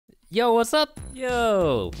Yo, what's up?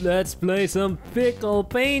 Yo, Let's play some pickle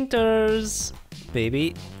painters,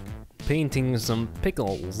 baby. Painting some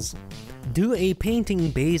pickles. Do a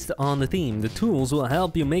painting based on the theme. The tools will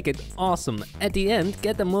help you make it awesome. At the end,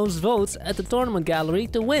 get the most votes at the tournament gallery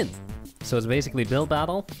to win. So it's basically build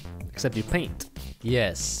battle, except you paint.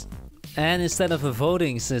 yes. And instead of a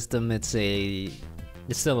voting system, it's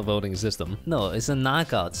still a voting system. no, it's a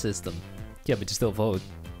knockout system. Yeah, but you still vote.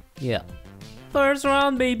 Yeah. First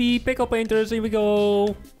round, baby. Pickle painters, here we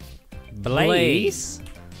go. Blaze.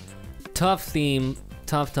 Tough theme.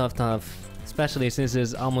 Tough. Especially since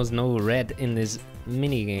there's almost no red in this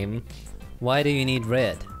mini game. Why do you need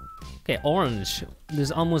red? Okay, orange.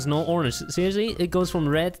 There's almost no orange. Seriously? It goes from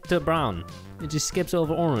red to brown. It just skips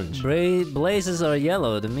over orange. Blazes are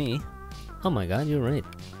yellow to me. Oh my god, you're right.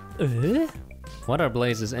 What are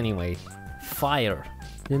blazes anyway? Fire.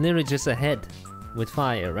 They're literally just a head with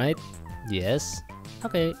fire, right? Yes.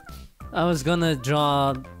 Okay. I was gonna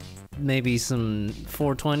draw maybe some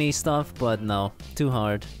 420 stuff, but no, too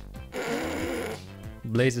hard.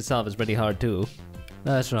 Blaze itself is pretty hard too.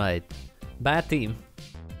 That's right. Bad team.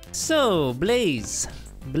 So, Blaze.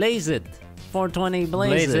 Blaze it. 420,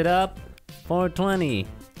 blaze it up. 420.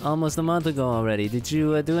 Almost a month ago already. Did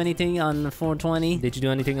you do anything on 420? Did you do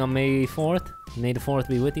anything on May 4th? May the 4th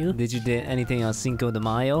be with you? Did you do anything on Cinco de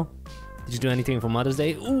Mayo? Did you do anything for Mother's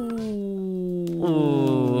Day? Ooh.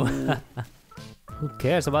 Ooh. Who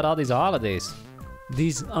cares about all these holidays?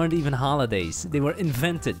 These aren't even holidays. They were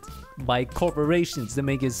invented by corporations to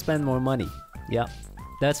make you spend more money. Yeah.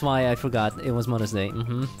 That's why I forgot it was Mother's Day.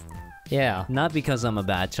 Yeah. Not because I'm a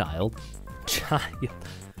bad child. Child.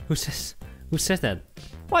 Who says that?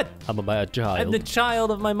 What? I'm a bad child. I'm the child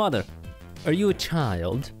of my mother. Are you a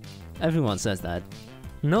child? Everyone says that.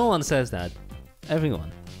 No one says that.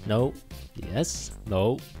 Everyone. No. Yes.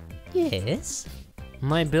 No. Yes.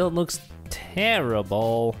 My build looks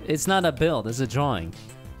terrible. It's not a build, it's a drawing.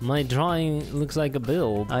 My drawing looks like a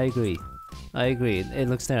build. I agree. I agree. It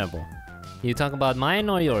looks terrible. You talk about mine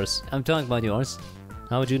or yours? I'm talking about yours.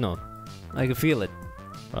 How would you know? I can feel it.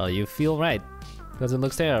 Well, you feel right. Because it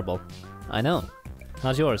looks terrible. I know.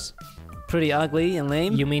 How's yours? Pretty ugly and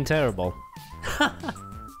lame. You mean terrible. I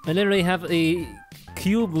literally have a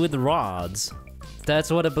cube with rods. That's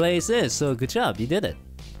what a blaze is, so good job, you did it.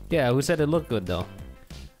 Yeah, who said it looked good though?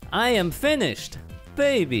 I am finished,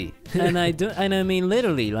 baby. and I mean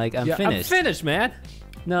literally, like I'm finished. I'm finished, man.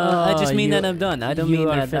 No, I just mean that I'm done. I don't mean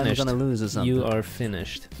that finished. I'm gonna lose or something. You are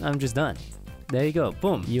finished. I'm just done. There you go.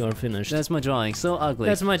 Boom. You are finished. That's my drawing. So ugly.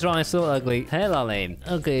 That's my drawing. So ugly. Hella lame.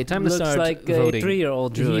 Okay, time to start Looks like voting. a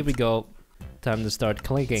 3-year-old drew Here it. we go. Time to start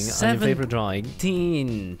clicking on your favorite drawing.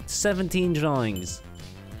 17 drawings.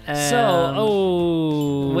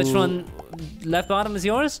 So, which one? Left bottom is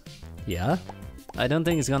yours? Yeah. I don't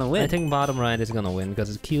think it's gonna win. I think bottom right is gonna win because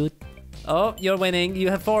it's cute. Oh, you're winning. You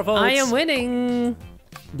have 4 votes. I am winning.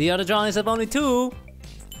 The other drawings have only 2.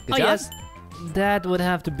 Good job. Yes. That would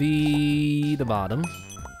have to be the bottom.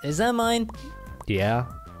 Is that mine? Yeah.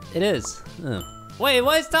 It is. Oh. Wait,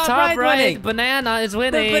 why is top Top right winning? banana is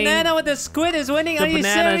winning. The banana with the squid is winning? The Are you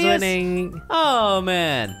banana serious? is winning. Oh,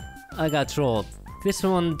 man. I got trolled. This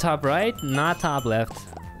one top right, not top left.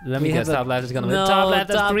 Let me We guess, have a- top left is gonna win. No, Top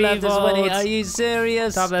left has 3 left votes. is winning. Are you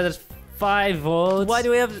serious? Top left has 5 votes. Why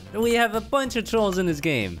do we have a bunch of trolls in this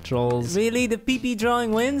game? Trolls? Really? The PP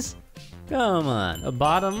drawing wins? Come on. A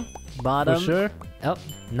bottom, Bottom? for sure. Oh,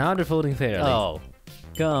 now they're voting fairly. Oh,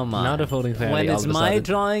 come on. Now they're voting fairly. When all it's of a my sudden.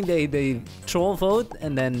 drawing, they troll vote,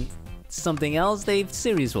 and then something else, they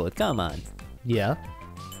serious vote. Come on. Yeah.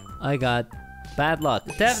 I got bad luck.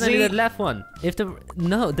 Definitely See? the left one. If the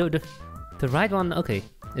the right one, okay,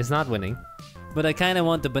 is not winning. But I kind of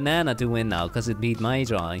want the banana to win now, because it beat my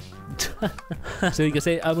drawing. So you can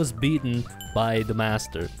say I was beaten by the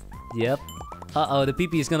master. Yep. Uh-oh, the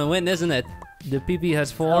PP is gonna win, isn't it? The PP has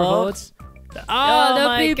 4 Oh. votes. Oh, the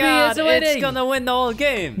my PP God, is winning. it's gonna win the whole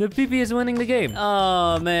game. The PP is winning the game.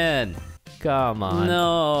 Oh, man. Come on.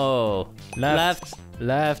 No. Left.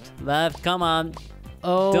 Left, come on.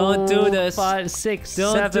 Oh, Don't do this. 5, 6,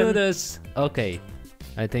 Don't 7. do this. Okay.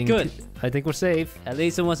 I think Good. I think we're safe. At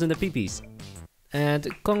least it wasn't the PPs. And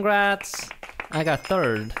congrats. I got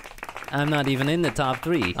 3rd I'm not even in the top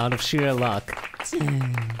 3. out of sheer luck.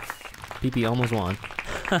 PP almost won.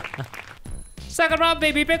 Second round,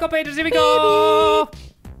 baby. Pickle painters, here we go.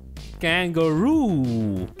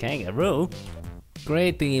 Kangaroo. Kangaroo?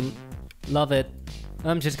 Great theme. Love it.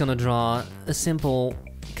 I'm just gonna draw a simple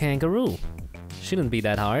kangaroo. Shouldn't be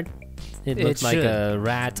that hard. It looks like should. a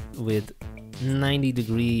rat with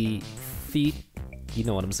 90-degree feet. You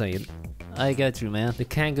know what I'm saying. I get you, man. The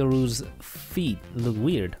kangaroo's feet look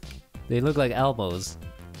weird. They look like elbows.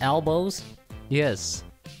 Elbows? Yes,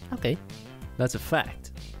 Okay. that's a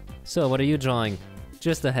fact. So what are you drawing?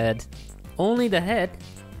 Just the head. Only the head?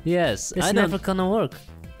 Yes, It's never gonna work.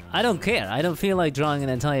 I don't care. I don't feel like drawing an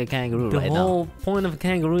entire kangaroo The right whole point of a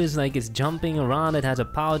kangaroo is like it's jumping around, it has a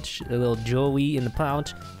pouch, a little joey in the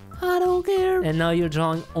pouch. I don't care. And now you're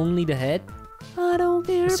drawing only the head? I don't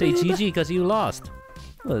care. Say GG because you lost.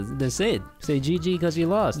 now. Well, that's it. Say GG because you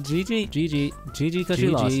lost. GG. GG. GG because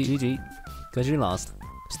you lost. GG. GG because you lost.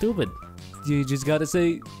 Stupid. You just gotta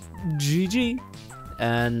say GG.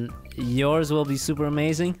 And yours will be super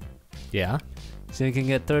amazing. Yeah. So you can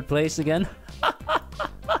get 3rd place again.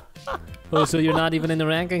 Oh, so you're not even in the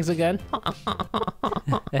rankings again?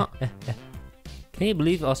 Can you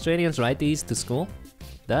believe Australians write these to school?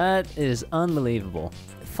 That is unbelievable.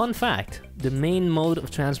 Fun fact, the main mode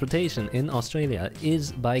of transportation in Australia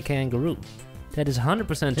is by kangaroo. That is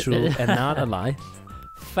 100% true and not a lie.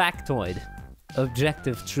 Factoid.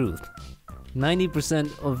 Objective truth.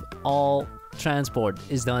 90% of all transport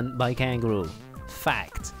is done by kangaroo.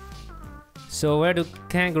 Fact. So where do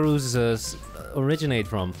kangaroos originate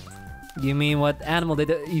from? You mean what animal did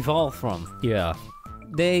they evolve from? Yeah.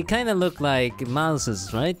 They kind of look like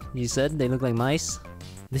mouses, right? You said they look like mice?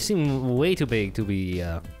 They seem way too big to be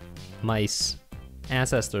mice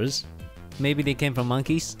ancestors. Maybe they came from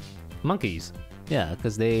monkeys? Monkeys. Yeah,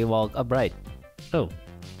 because they walk upright. Oh.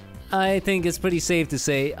 I think it's pretty safe to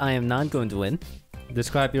say I am not going to win.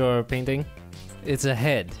 Describe your painting. It's a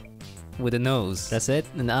head with a nose. That's it?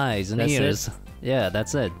 And eyes and That's ears. it? Yeah,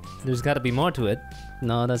 that's it. There's gotta be more to it.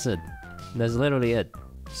 No, that's it. That's literally it.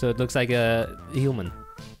 So it looks like a human.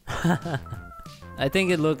 I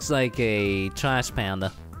think it looks like a trash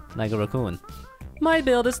panda. Like a raccoon. My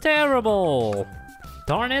build is terrible!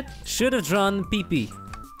 Darn it! Should have drawn pee-pee.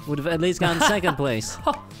 Would have at least gotten 2nd place.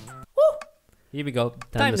 Here we go.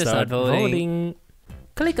 Time to start voting.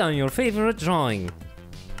 Click on your favorite drawing.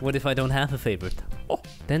 What if I don't have a favorite?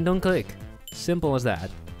 Then don't click. Simple as that.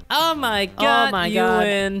 Oh my god, my you God.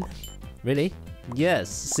 win! Really? Yes,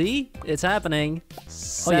 see? It's happening.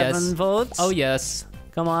 7 yes. votes. Oh yes.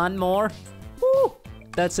 Come on, more. Woo!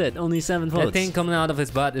 That's it, only 7 votes. That thing coming out of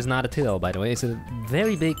his butt is not a tail, by the way. It's a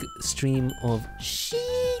very big stream of sheep.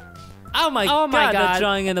 Oh my Oh god, my that God.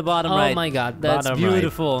 drawing in the bottom Oh right. my god, That's bottom right.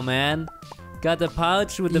 beautiful, man. Got the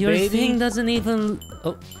pouch with the Your baby. thing doesn't even...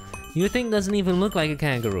 Oh, your thing doesn't even look like a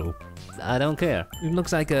kangaroo. I don't care. It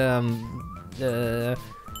looks like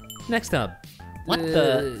next up. What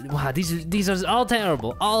the? Wow, these are all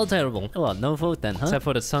terrible. All terrible. Well, no vote then, huh? Except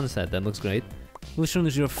for the sunset, that looks great. Which one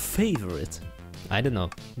is your favorite? I don't know.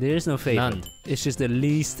 There is no favorite. None. It's just the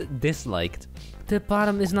least disliked. The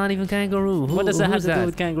bottom is not even kangaroo. What does that have who's to do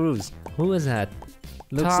with kangaroos? Who is that?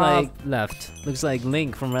 Looks Top like left. looks like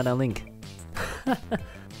Link from Red Link.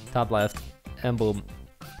 Top left. And boom.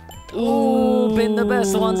 Ooh, pin the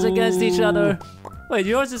best ones against each other. Wait,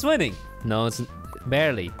 yours is winning. No, it's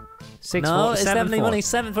barely. 6 No, 4, it's 7 definitely 4. winning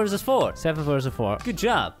 7 versus 4. 7 versus 4. Good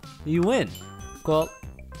job. You win. Well,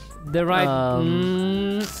 the right.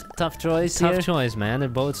 Tough choice Tough here. choice, man. They're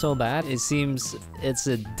both so bad. It seems it's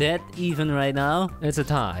a dead even right now. It's a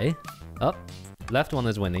tie. Up. Left one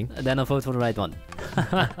is winning. Then I'll vote for the right one.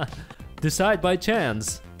 Decide by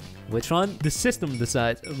chance. Which one? The system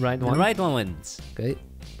decides. Right The one. right one wins. Okay.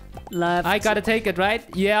 Left. I gotta take it, right?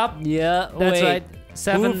 Yep. Yeah, That's wait. right.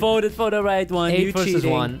 7 Who voted for the right one? 8 You versus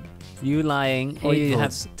cheating. 1. You lying. Or 8 you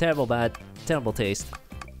votes. have terrible taste.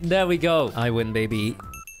 There we go. I win, baby.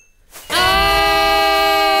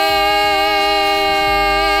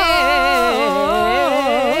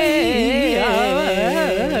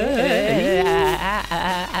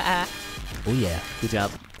 Oh yeah, good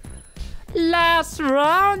job. Last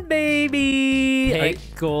round, baby.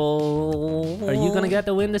 Pickle. Are you gonna get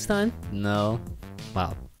the win this time? No.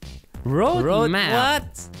 Wow. Road map.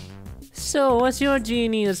 What? So, what's your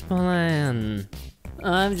genius plan?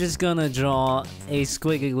 I'm just gonna draw a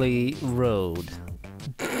squiggly road.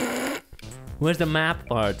 Where's the map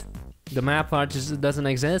part? The map part just doesn't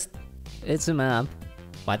exist? It's a map.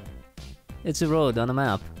 What? It's a road on a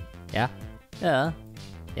map. Yeah? Yeah.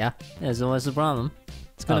 Yeah? Yeah, so what's the problem?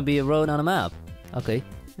 It's gonna Oh. be a road on a map. Okay.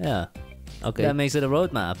 Yeah. Okay. That makes it a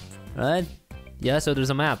road map, right? Yeah, so there's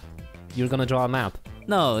a map. You're gonna draw a map.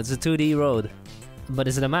 No, it's a 2D road. But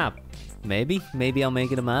is it a map? Maybe. Maybe I'll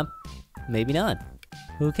make it a map. Maybe not.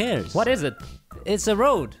 Who cares? What is it? It's a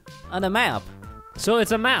road on a map. So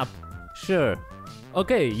it's a map. Sure.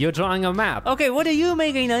 Okay, you're drawing a map. Okay, what are you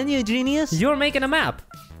making then, you genius? You're making a map.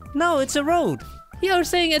 No, it's a road. You're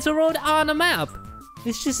saying it's a road on a map.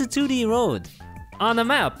 It's just a 2D road. On a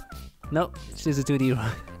map. No, it's just a 2D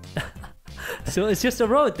road. So it's just a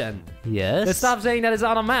road then. Yes. Stop saying that it's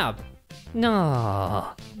on a map. No.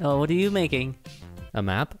 Oh, what are you making? A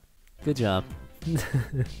map? Good job.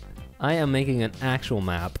 I am making an actual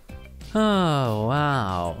map. Oh,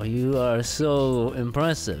 wow. You are so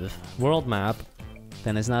impressive. World map.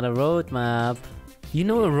 Then it's not a road map. You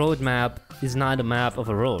know a road map is not a map of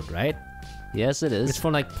a road, right? Yes, it is. It's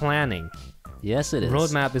for like planning. Yes, it is.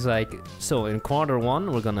 Roadmap is like, so in quarter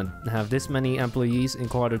 1, we're gonna have this many employees. In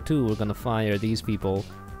quarter 2, we're gonna fire these people.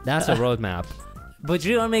 That's a roadmap. But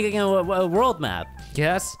you are making a world map.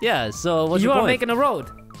 Yes? Yeah, so what's You your are point? making a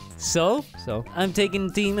road. So? So? I'm taking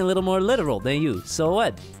the team a little more literal than you. So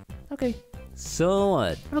what? Okay. So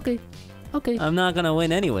what? Okay. Okay. I'm not gonna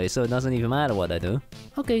win anyway, so it doesn't even matter what I do.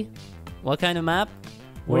 Okay. What kind of map?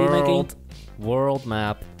 What are you making? World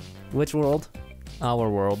map. Which world? Our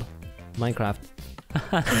world. Minecraft.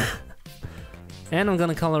 And I'm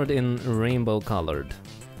gonna color it in rainbow colored,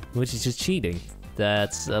 which is just cheating.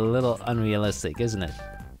 That's a little unrealistic, isn't it?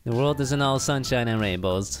 The world isn't all sunshine and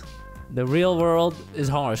rainbows. The real world is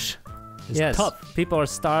harsh. It's Yes. tough. People are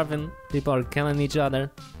starving. People are killing each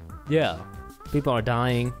other. Yeah, People are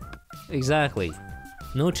dying. exactly.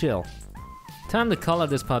 No chill. Time to color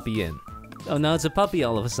this puppy in. Oh, now it's a puppy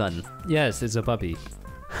all of a sudden. Yes, it's a puppy.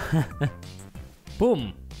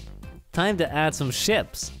 Boom. Time to add some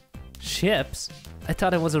ships. Ships? I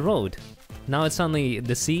thought it was a road. Now it's suddenly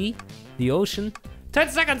the sea, the ocean. 10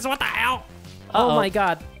 seconds, what the hell? Oh my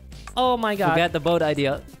god. Oh my god. Forget the boat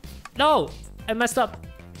idea. No! I messed up.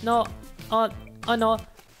 No. Oh no.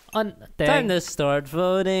 Time Dang. to start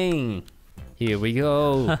voting. Here we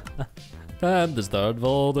go. Time to start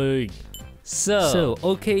voting. So,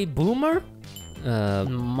 okay, Boomer?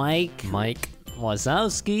 Mike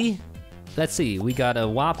Wazowski. Let's see, we got a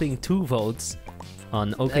whopping 2 votes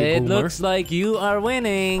on okay, It Boomer. looks like you are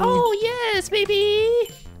winning. Oh yes, baby!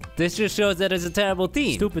 This just shows that it's a terrible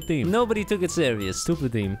team. Stupid team. Nobody took it serious.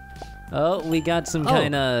 Stupid team. Oh, we got some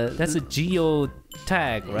kind of... That's a geo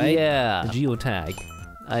tag, right? Yeah. A geo tag.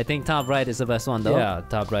 I think top right is the best one though. Yeah,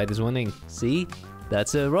 top right is winning. See?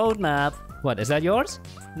 That's a road map. What, is that yours?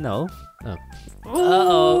 No. Oh.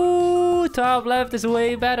 Uh-oh. Ooh, top left is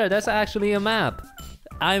way better. That's actually a map.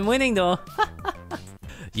 I'm winning though.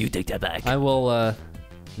 You take that back. I will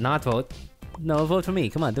not vote. No, vote for me.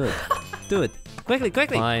 Come on, do it. Do it. Quickly,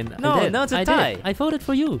 quickly. Fine. No, I did. no, it's a I tie. did. I voted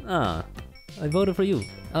for you. Ah. I voted for you.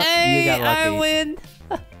 Hey, you got lucky. I win.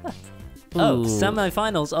 Oh, Ooh.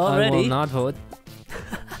 semifinals I already. will not vote.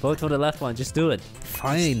 Vote for the left one. Just do it.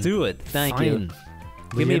 Fine. Just do it. Thank you. Fine.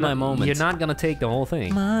 Give me You're my not- moment. You're not gonna take the whole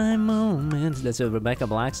thing. My moments. That's a Rebecca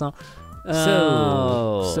Black song.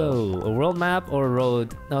 So a world map or a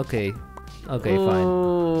road? Okay. Okay,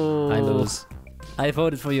 fine. I lose. I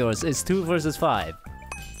voted for yours. It's 2 versus 5.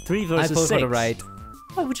 3 I versus vote 6. for the right.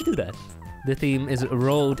 Why would you do that? The theme is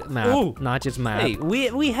road map, Ooh. not just map. Hey,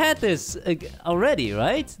 we had this already,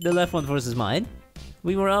 right? The left one versus mine.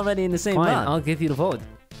 We were already in the same Fine, round. I'll give you the vote.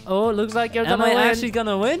 Oh, it looks like you're Am gonna I win. actually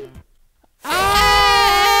gonna win? With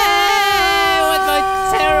my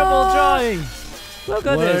terrible drawing. Look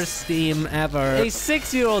at this. Worst theme ever. A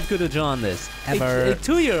 6-year-old could have drawn this. Ever. A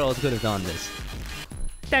 2-year-old could have done this.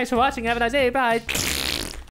 Thanks for watching. Have a nice day. Bye.